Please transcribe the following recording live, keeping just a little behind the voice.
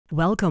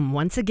Welcome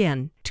once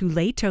again to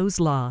Lehto's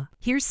Law.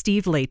 Here's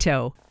Steve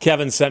Lehto.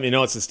 Kevin sent me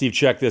notes and Steve,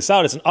 check this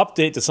out. It's an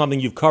update to something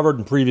you've covered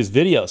in previous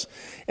videos.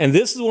 And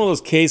this is one of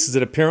those cases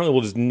that apparently will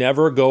just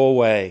never go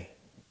away.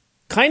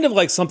 Kind of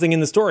like something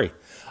in the story.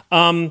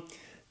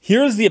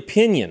 Here's the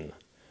opinion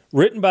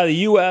written by the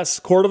U.S.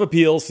 Court of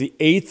Appeals, the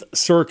 8th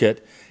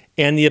Circuit,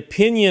 and the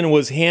opinion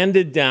was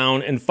handed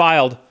down and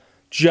filed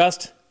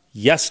just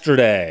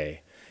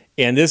yesterday.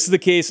 And this is the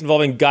case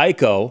involving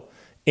Geico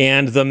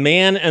and the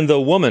man and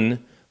the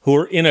woman who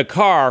are in a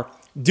car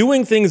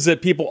doing things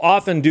that people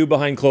often do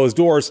behind closed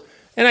doors.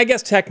 And I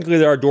guess technically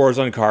there are doors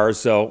on cars,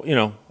 so, you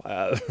know.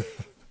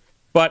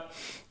 But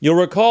you'll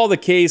recall the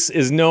case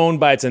is known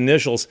by its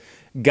initials,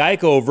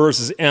 Geico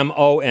versus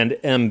MO and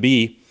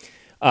MB.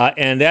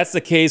 And that's the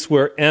case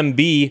where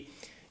MB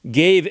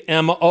gave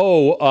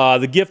MO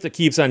the gift that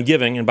keeps on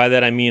giving. And by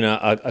that I mean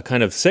a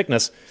kind of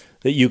sickness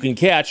that you can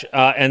catch.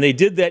 And they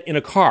did that in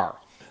a car.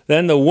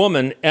 Then the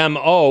woman,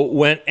 MO,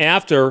 went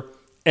after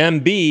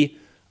MB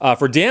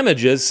for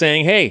damages,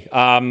 saying, hey,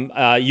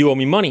 you owe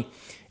me money.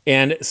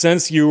 And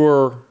since you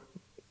were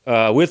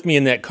with me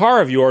in that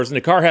car of yours and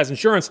the car has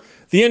insurance,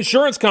 the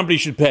insurance company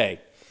should pay.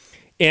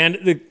 And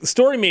the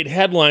story made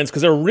headlines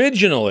because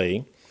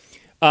originally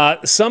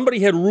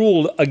somebody had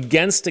ruled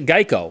against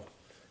Geico.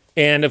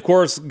 And of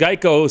course,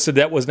 Geico said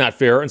that was not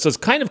fair. And so it's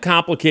kind of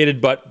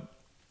complicated, but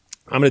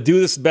I'm going to do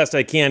this the best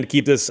I can to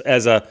keep this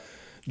as a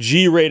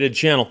G-rated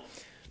channel.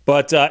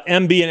 But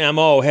MB and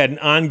MO had an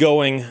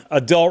ongoing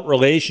adult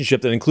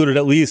relationship that included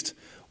at least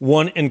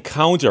one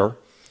encounter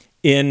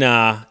in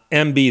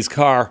MB's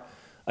car.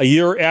 A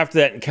year after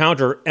that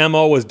encounter,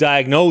 MO was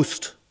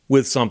diagnosed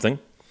with something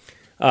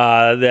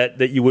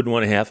that you wouldn't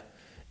want to have.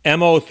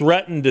 MO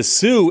threatened to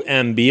sue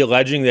MB,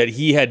 alleging that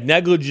he had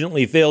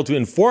negligently failed to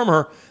inform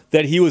her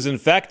that he was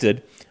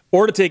infected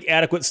or to take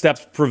adequate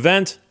steps to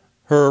prevent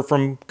her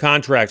from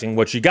contracting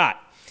what she got.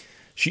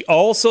 She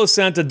also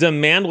sent a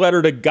demand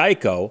letter to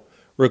Geico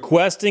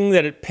requesting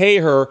that it pay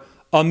her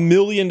 $1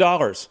 million,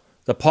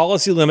 the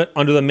policy limit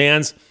under the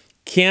man's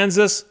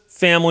Kansas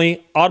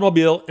family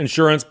automobile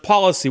insurance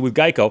policy with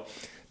Geico,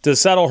 to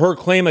settle her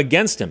claim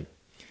against him.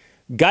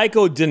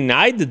 Geico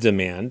denied the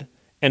demand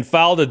and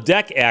filed a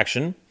DEC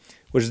action,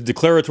 which is a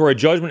declaratory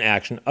judgment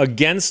action,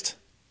 against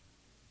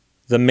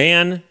the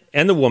man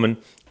and the woman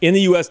in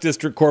the U.S.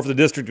 District Court for the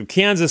District of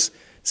Kansas,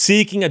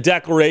 seeking a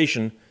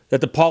declaration that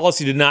the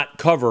policy did not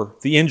cover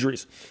the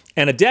injuries.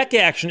 And a DEC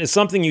action is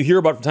something you hear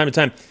about from time to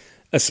time,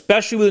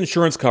 especially with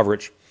insurance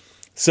coverage.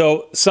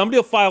 So somebody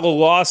will file a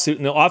lawsuit,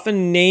 and they'll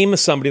often name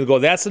somebody. They'll go,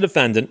 that's the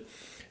defendant.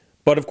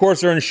 But, of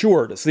course, they're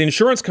insured. So the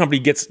insurance company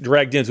gets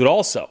dragged into it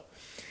also.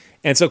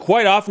 And so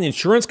quite often the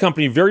insurance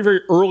company very,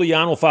 very early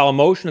on will file a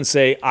motion and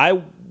say,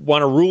 I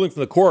want a ruling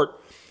from the court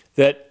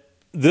that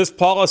this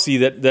policy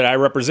that I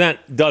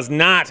represent does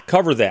not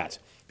cover that.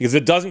 Because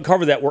if it doesn't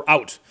cover that, we're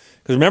out.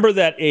 Because remember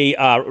that a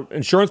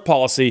insurance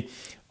policy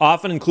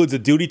often includes a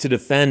duty to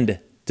defend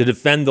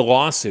the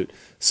lawsuit.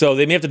 So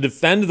they may have to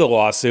defend the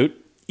lawsuit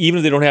even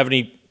if they don't have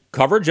any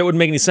coverage. That wouldn't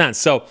make any sense.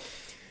 So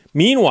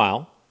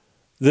meanwhile,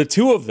 the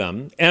two of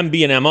them,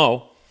 MB and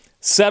MO,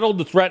 settled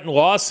the threatened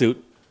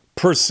lawsuit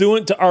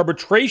pursuant to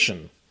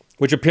arbitration,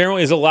 which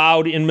apparently is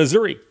allowed in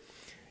Missouri.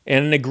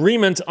 And an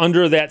agreement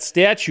under that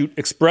statute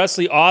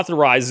expressly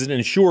authorizes an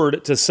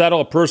insured to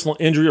settle a personal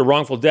injury or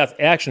wrongful death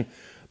action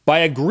by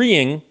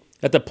agreeing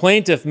that the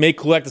plaintiff may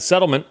collect a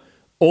settlement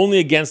only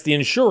against the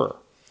insurer.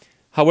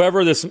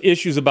 However, there's some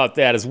issues about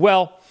that as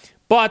well.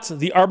 But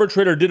the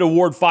arbitrator did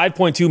award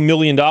 $5.2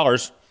 million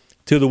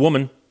to the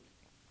woman,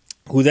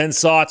 who then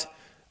sought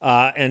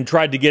and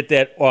tried to get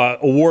that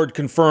award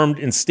confirmed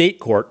in state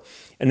court.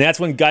 And that's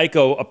when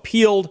Geico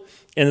appealed,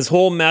 and this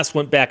whole mess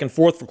went back and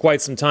forth for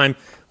quite some time.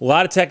 A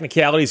lot of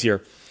technicalities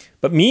here.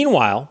 But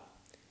meanwhile,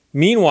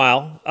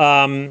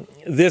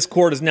 this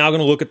court is now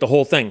going to look at the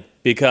whole thing,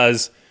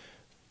 because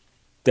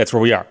that's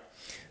where we are.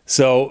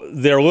 So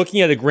they're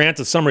looking at a grant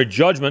of summary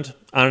judgment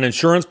on an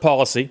insurance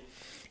policy,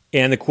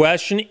 and the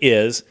question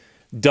is,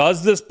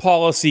 does this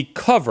policy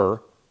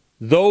cover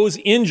those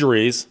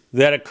injuries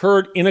that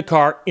occurred in a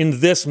car in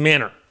this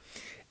manner?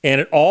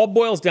 And it all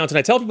boils down to, and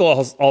I tell people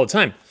all the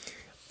time,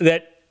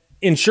 that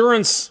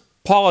insurance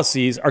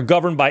policies are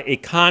governed by a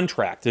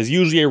contract. There's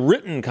usually a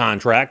written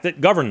contract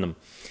that governs them.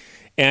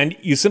 And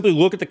you simply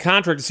look at the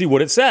contract to see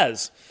what it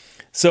says.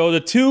 So the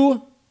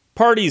two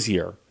parties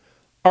here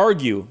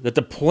argue that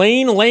the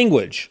plain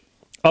language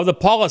of the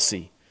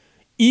policy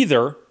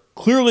either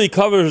clearly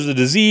covers the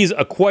disease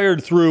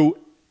acquired through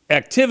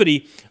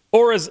activity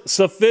or is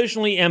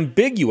sufficiently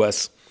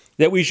ambiguous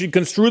that we should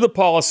construe the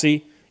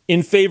policy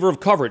in favor of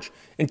coverage.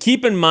 And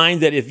keep in mind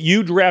that if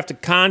you draft a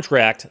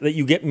contract that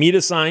you get me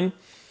to sign,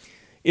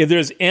 if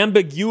there's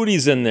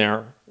ambiguities in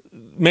there,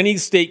 many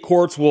state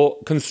courts will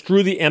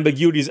construe the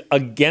ambiguities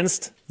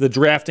against the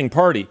drafting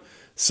party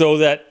so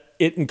that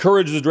it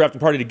encourages the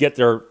drafting party to get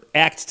their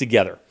act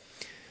together.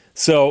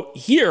 So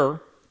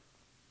here,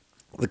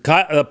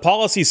 the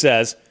policy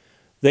says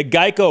that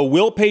Geico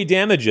will pay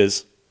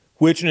damages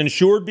which an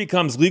insured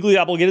becomes legally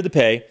obligated to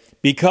pay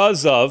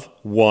because of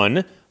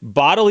 1,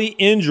 bodily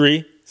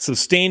injury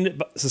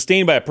sustained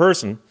by a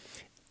person,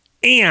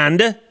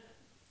 and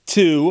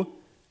 2,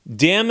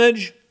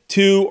 damage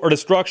to or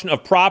destruction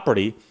of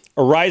property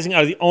arising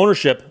out of the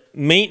ownership,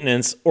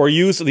 maintenance, or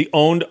use of the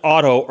owned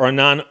auto or a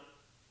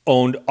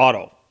non-owned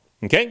auto.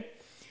 Okay?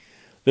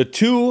 The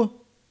two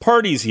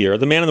parties here,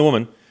 the man and the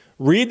woman,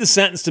 read the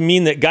sentence to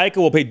mean that Geico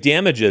will pay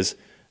damages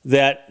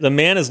that the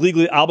man is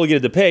legally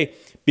obligated to pay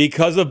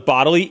because of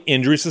bodily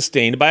injury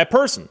sustained by a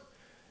person.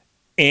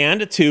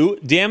 And 2,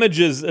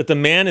 damages that the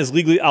man is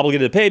legally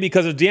obligated to pay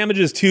because of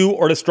damages to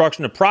or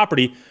destruction of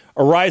property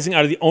arising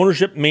out of the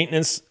ownership,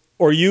 maintenance,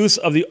 or use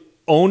of the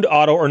owned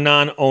auto or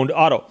non-owned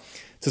auto.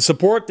 To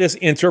support this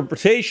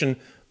interpretation,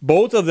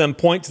 both of them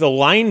point to the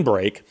line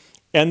break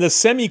and the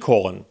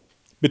semicolon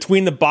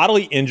between the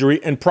bodily injury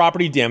and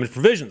property damage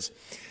provisions.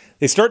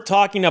 They start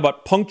talking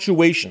about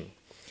punctuation.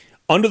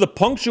 Under the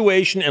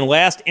punctuation and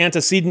last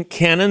antecedent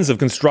canons of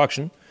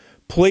construction,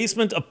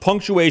 placement of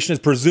punctuation is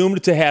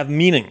presumed to have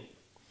meaning.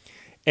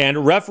 And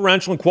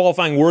referential and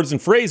qualifying words and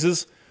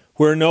phrases,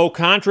 where no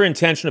contrary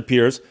intention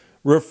appears,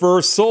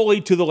 refer solely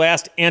to the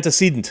last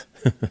antecedent.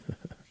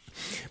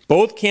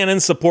 Both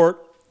canons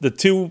support the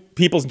two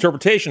people's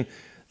interpretation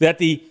that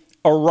the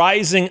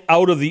arising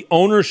out of the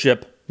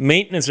ownership,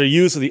 maintenance, or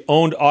use of the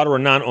owned auto or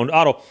non-owned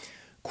auto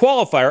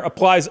qualifier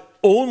applies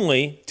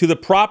only to the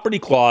property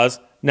clause,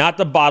 not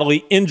the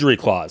bodily injury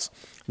clause.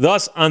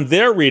 Thus, on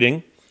their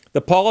reading,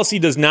 the policy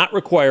does not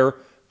require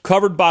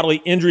covered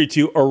bodily injury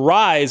to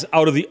arise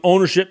out of the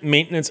ownership,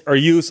 maintenance, or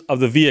use of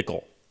the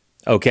vehicle.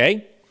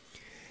 Okay?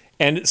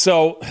 And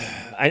so,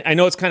 I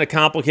know it's kind of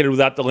complicated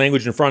without the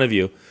language in front of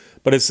you,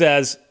 but it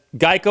says,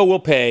 Geico will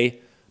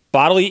pay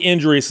bodily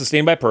injury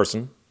sustained by a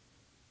person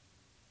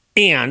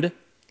and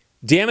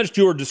damage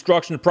to or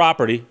destruction of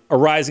property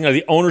arising out of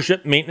the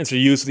ownership, maintenance, or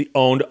use of the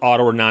owned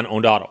auto or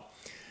non-owned auto.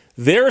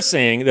 They're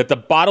saying that the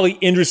bodily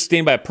injury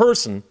sustained by a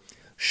person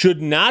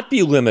should not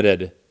be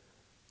limited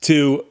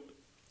to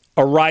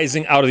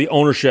arising out of the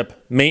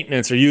ownership,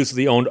 maintenance, or use of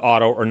the owned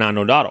auto or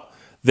non-owned auto.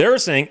 They're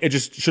saying it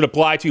just should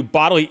apply to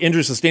bodily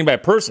injury sustained by a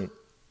person.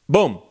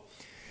 Boom.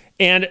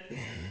 And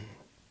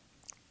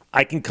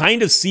I can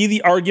kind of see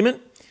the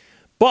argument,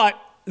 but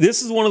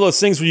this is one of those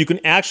things where you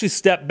can actually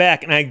step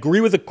back, and I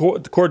agree with the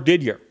court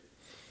did here.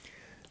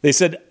 They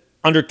said,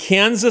 under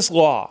Kansas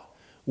law,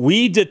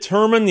 we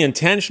determine the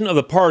intention of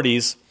the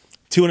parties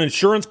to an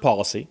insurance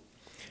policy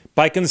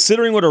by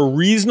considering what a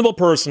reasonable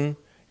person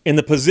in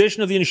the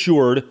position of the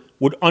insured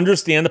would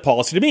understand the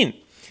policy to mean.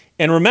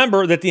 And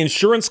remember that the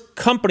insurance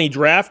company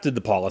drafted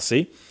the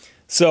policy,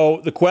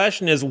 so the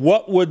question is,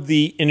 what would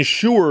the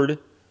insured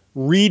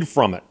read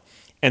from it?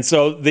 And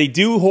so they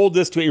do hold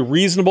this to a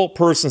reasonable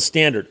person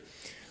standard.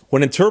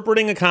 When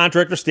interpreting a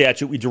contract or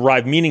statute, we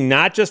derive meaning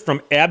not just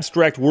from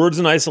abstract words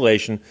in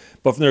isolation,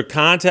 but from their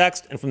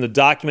context and from the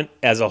document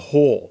as a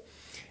whole.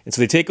 And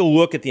so they take a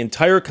look at the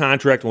entire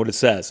contract and what it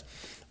says.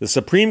 The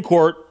Supreme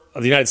Court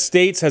of the United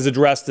States has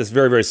addressed this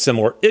very, very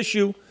similar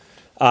issue,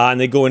 and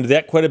they go into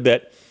that quite a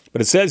bit.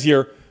 But it says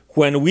here,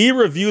 when we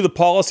review the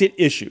policy at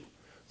issue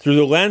through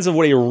the lens of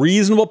what a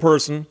reasonable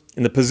person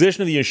in the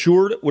position of the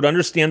insured would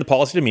understand the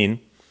policy to mean,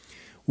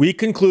 we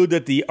conclude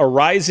that the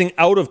arising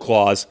out of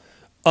clause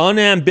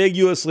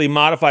unambiguously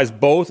modifies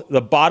both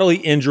the bodily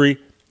injury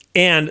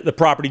and the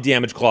property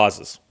damage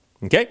clauses.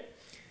 Okay?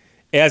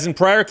 As in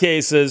prior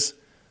cases,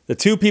 the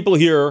two people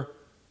here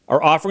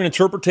are offering an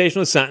interpretation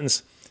of the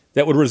sentence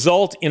that would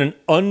result in an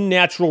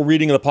unnatural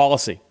reading of the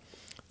policy.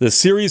 The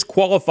series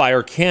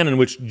qualifier canon,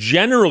 which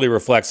generally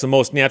reflects the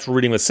most natural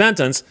reading of a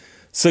sentence,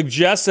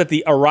 suggests that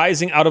the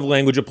arising out of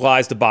language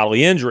applies to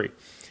bodily injury.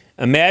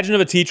 Imagine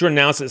if a teacher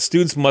announced that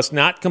students must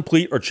not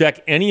complete or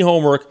check any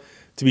homework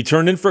to be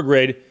turned in for a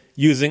grade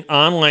using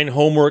online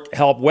homework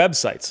help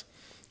websites.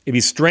 It'd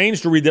be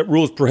strange to read that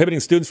rule is prohibiting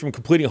students from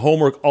completing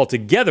homework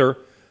altogether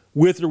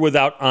with or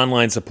without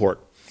online support.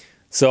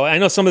 So I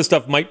know some of this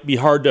stuff might be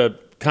hard to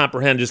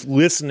comprehend just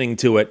listening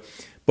to it,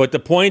 but the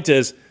point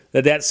is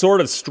that that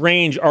sort of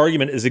strange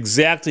argument is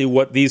exactly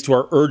what these two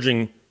are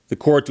urging the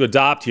court to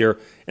adopt here,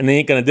 and they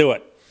ain't going to do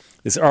it.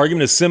 This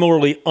argument is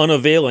similarly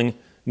unavailing,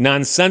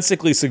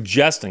 nonsensically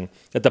suggesting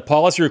that the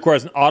policy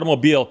requires an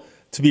automobile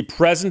to be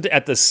present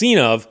at the scene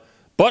of,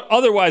 but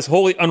otherwise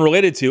wholly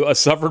unrelated to, a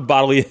suffered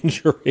bodily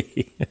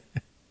injury.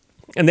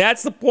 And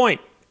that's the point,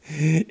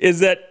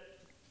 is that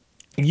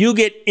you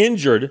get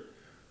injured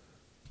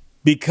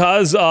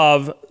because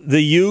of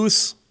the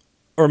use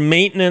or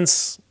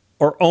maintenance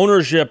or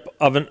ownership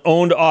of an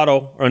owned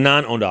auto or a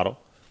non-owned auto,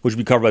 which would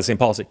be covered by the same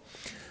policy,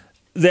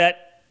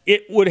 that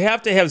it would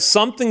have to have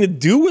something to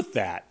do with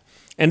that.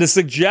 And to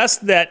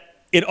suggest that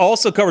it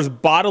also covers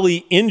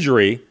bodily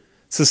injury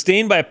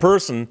sustained by a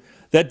person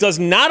that does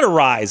not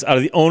arise out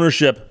of the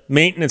ownership,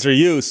 maintenance, or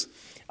use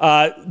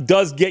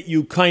does get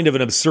you kind of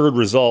an absurd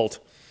result.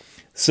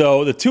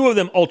 So the two of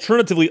them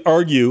alternatively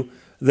argue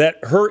that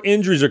her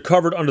injuries are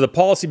covered under the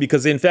policy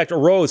because they in fact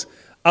arose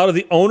out of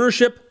the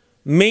ownership,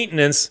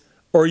 maintenance,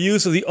 or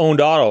use of the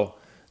owned auto.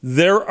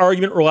 Their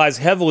argument relies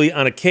heavily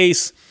on a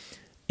case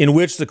in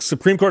which the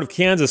Supreme Court of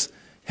Kansas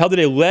held that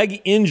a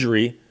leg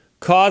injury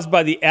caused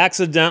by the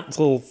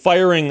accidental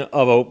firing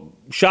of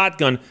a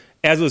shotgun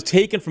as it was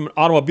taken from an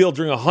automobile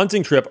during a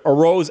hunting trip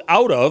arose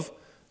out of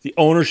the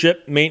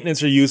ownership,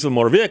 maintenance, or use of a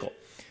motor vehicle.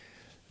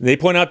 They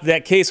point out that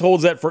that case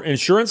holds that for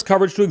insurance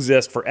coverage to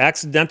exist for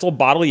accidental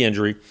bodily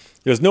injury,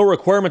 there's no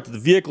requirement that the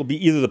vehicle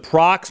be either the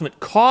proximate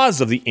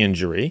cause of the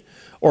injury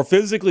or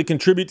physically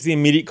contribute to the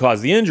immediate cause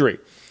of the injury.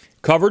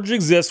 Coverage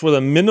exists where the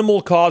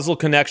minimal causal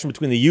connection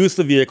between the use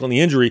of the vehicle and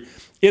the injury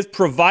is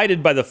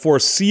provided by the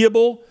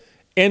foreseeable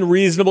and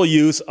reasonable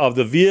use of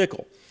the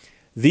vehicle.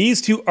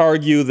 These two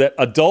argue that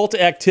adult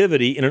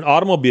activity in an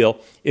automobile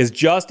is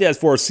just as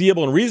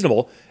foreseeable and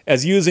reasonable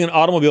as using an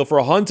automobile for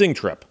a hunting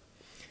trip.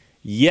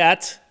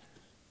 Yet,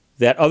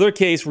 that other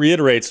case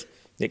reiterates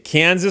that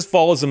Kansas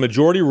follows the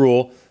majority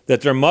rule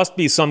that there must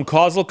be some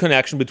causal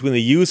connection between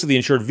the use of the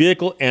insured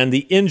vehicle and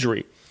the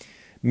injury.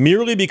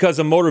 Merely because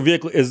a motor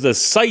vehicle is the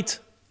site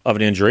of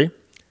an injury,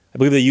 I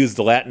believe they use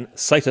the Latin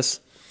situs,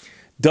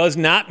 does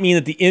not mean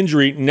that the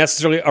injury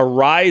necessarily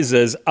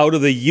arises out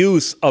of the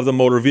use of the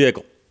motor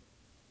vehicle.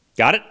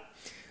 Got it?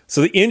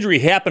 So the injury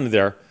happened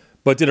there,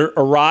 but did it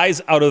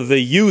arise out of the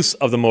use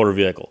of the motor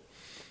vehicle?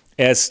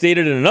 As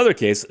stated in another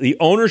case, the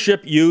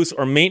ownership, use,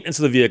 or maintenance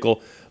of the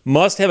vehicle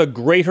must have a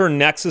greater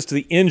nexus to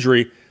the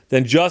injury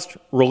than just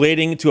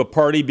relating to a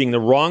party being in the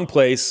wrong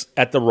place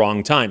at the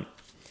wrong time.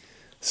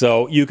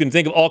 So you can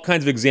think of all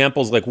kinds of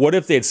examples, like what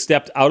if they had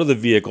stepped out of the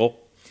vehicle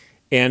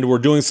and were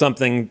doing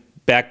something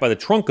back by the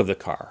trunk of the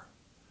car,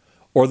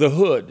 or the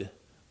hood,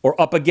 or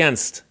up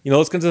against,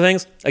 those kinds of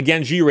things.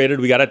 Again, G-rated,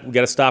 we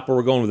gotta stop where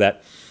we're going with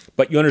that.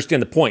 But you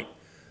understand the point.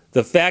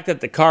 The fact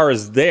that the car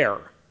is there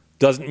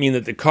doesn't mean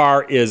that the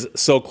car is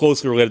so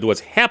closely related to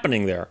what's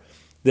happening there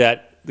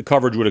that the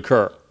coverage would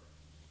occur.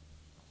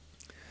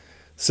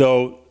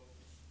 So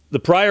the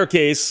prior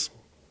case,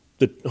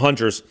 the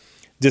Hunters,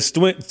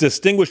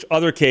 distinguished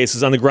other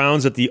cases on the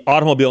grounds that the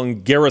automobile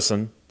in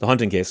Garrison, the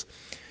hunting case,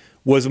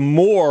 was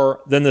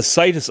more than the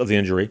situs of the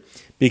injury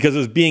because it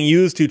was being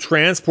used to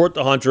transport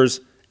the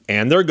hunters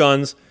and their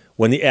guns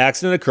when the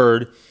accident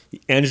occurred,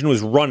 the engine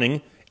was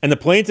running, and the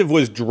plaintiff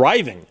was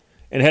driving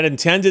and had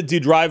intended to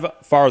drive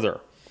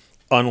farther.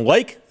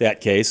 Unlike that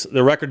case,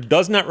 the record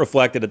does not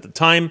reflect that at the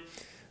time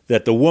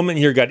that the woman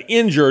here got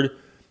injured,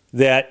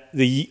 that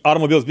the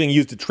automobile was being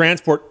used to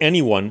transport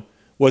anyone,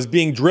 was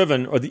being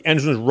driven, or the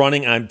engine was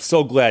running. I'm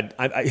so glad.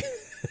 I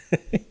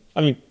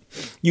mean,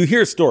 you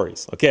hear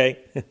stories,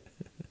 okay?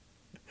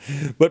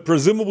 But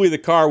presumably the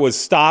car was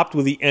stopped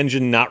with the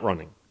engine not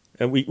running.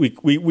 And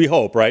we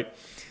hope, right?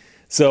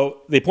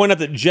 So they point out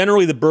that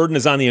generally the burden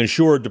is on the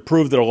insured to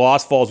prove that a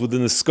loss falls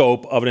within the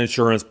scope of an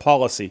insurance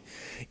policy.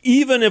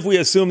 Even if we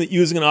assume that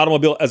using an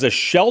automobile as a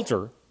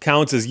shelter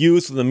counts as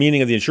use in the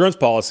meaning of the insurance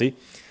policy,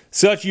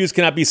 such use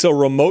cannot be so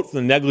remote from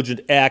the negligent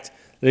act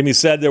that it be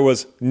said there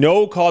was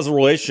no causal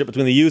relationship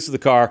between the use of the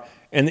car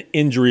and the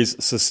injuries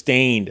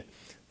sustained.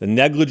 The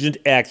negligent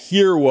act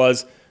here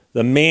was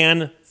the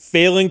man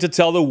failing to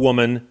tell the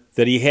woman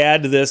that he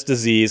had this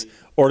disease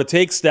or to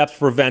take steps to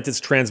prevent its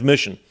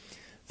transmission.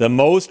 The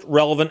most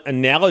relevant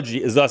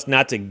analogy is thus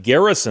not to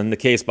Garrison, the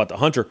case about the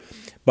hunter,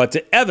 but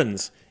to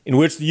Evans, in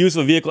which the use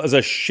of a vehicle as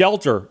a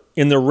shelter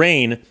in the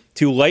rain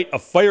to light a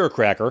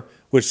firecracker,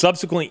 which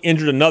subsequently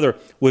injured another,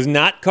 was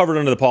not covered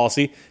under the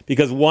policy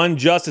because one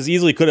just as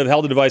easily could have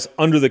held the device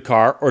under the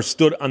car or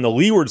stood on the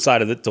leeward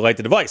side of it to light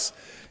the device.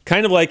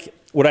 Kind of like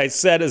what I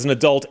said as an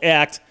adult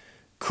act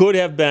could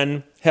have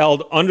been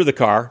held under the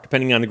car,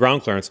 depending on the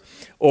ground clearance,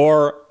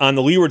 or on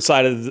the leeward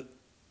side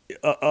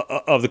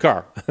of the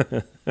car.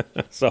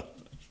 So,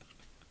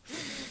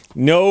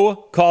 no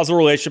causal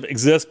relationship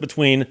exists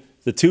between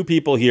the two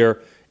people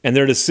here and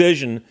their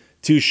decision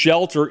to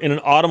shelter in an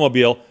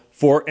automobile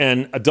for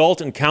an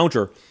adult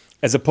encounter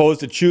as opposed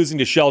to choosing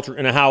to shelter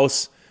in a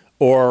house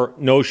or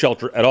no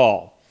shelter at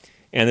all.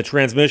 And the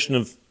transmission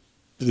of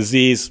the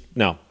disease,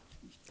 no.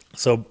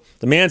 So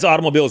the man's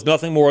automobile is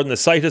nothing more than the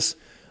situs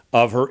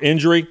of her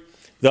injury.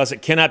 Thus,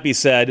 it cannot be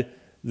said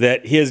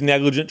that his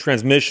negligent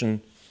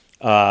transmission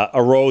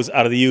arose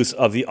out of the use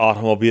of the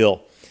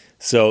automobile.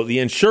 So the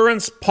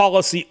insurance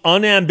policy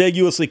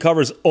unambiguously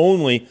covers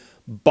only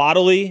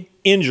bodily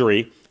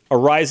injury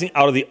arising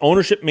out of the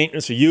ownership,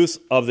 maintenance, or use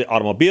of the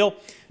automobile.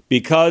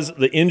 Because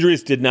the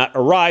injuries did not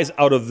arise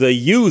out of the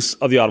use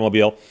of the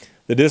automobile,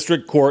 the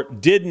district court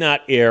did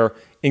not err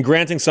in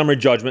granting summary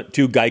judgment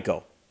to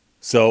Geico.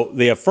 So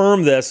they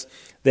affirm this.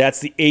 That's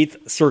the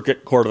Eighth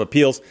Circuit Court of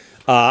Appeals.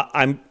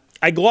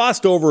 I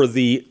glossed over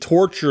the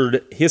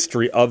tortured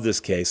history of this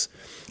case,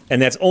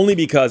 and that's only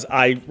because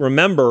I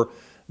remember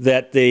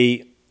that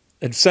they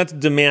had sent a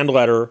demand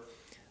letter,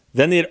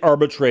 then they had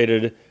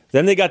arbitrated,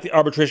 then they got the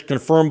arbitration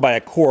confirmed by a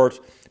court,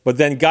 but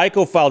then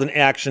Geico filed an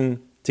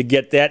action to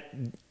get that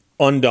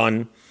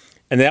undone,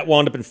 and that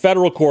wound up in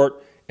federal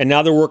court, and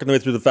now they're working their way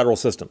through the federal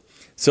system.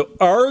 So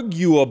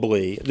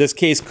arguably, this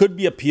case could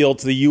be appealed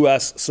to the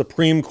U.S.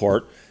 Supreme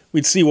Court.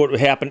 We'd see what would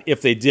happen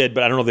if they did,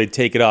 but I don't know if they'd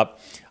take it up.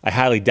 I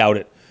highly doubt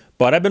it.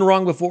 But I've been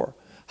wrong before.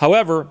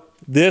 However,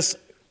 this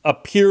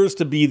appears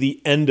to be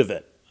the end of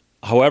it.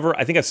 However,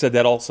 I think I've said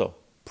that also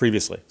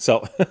previously.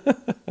 So,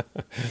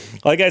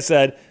 like I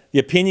said, the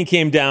opinion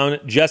came down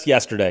just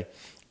yesterday.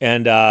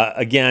 And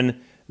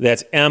again,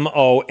 that's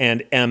MO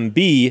and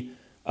MB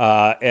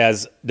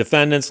as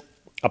defendants,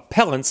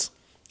 appellants,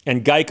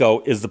 and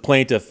Geico is the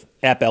plaintiff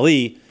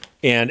appellee.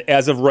 And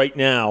as of right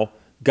now,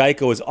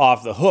 Geico is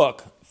off the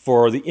hook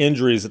for the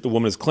injuries that the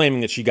woman is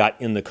claiming that she got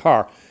in the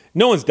car.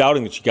 No one's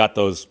doubting that she got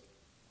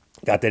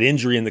that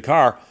injury in the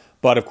car,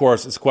 but of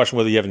course, it's a question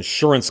whether you have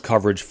insurance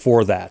coverage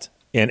for that.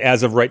 And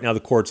as of right now, the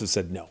courts have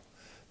said no.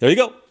 There you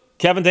go.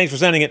 Kevin, thanks for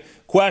sending it.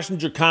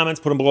 Questions or comments,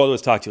 put them below.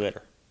 Let's talk to you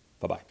later.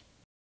 Bye-bye.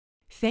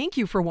 Thank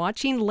you for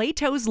watching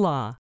Lehto's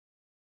Law.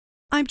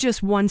 I'm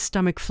just one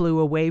stomach flu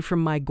away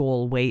from my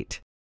goal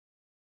weight.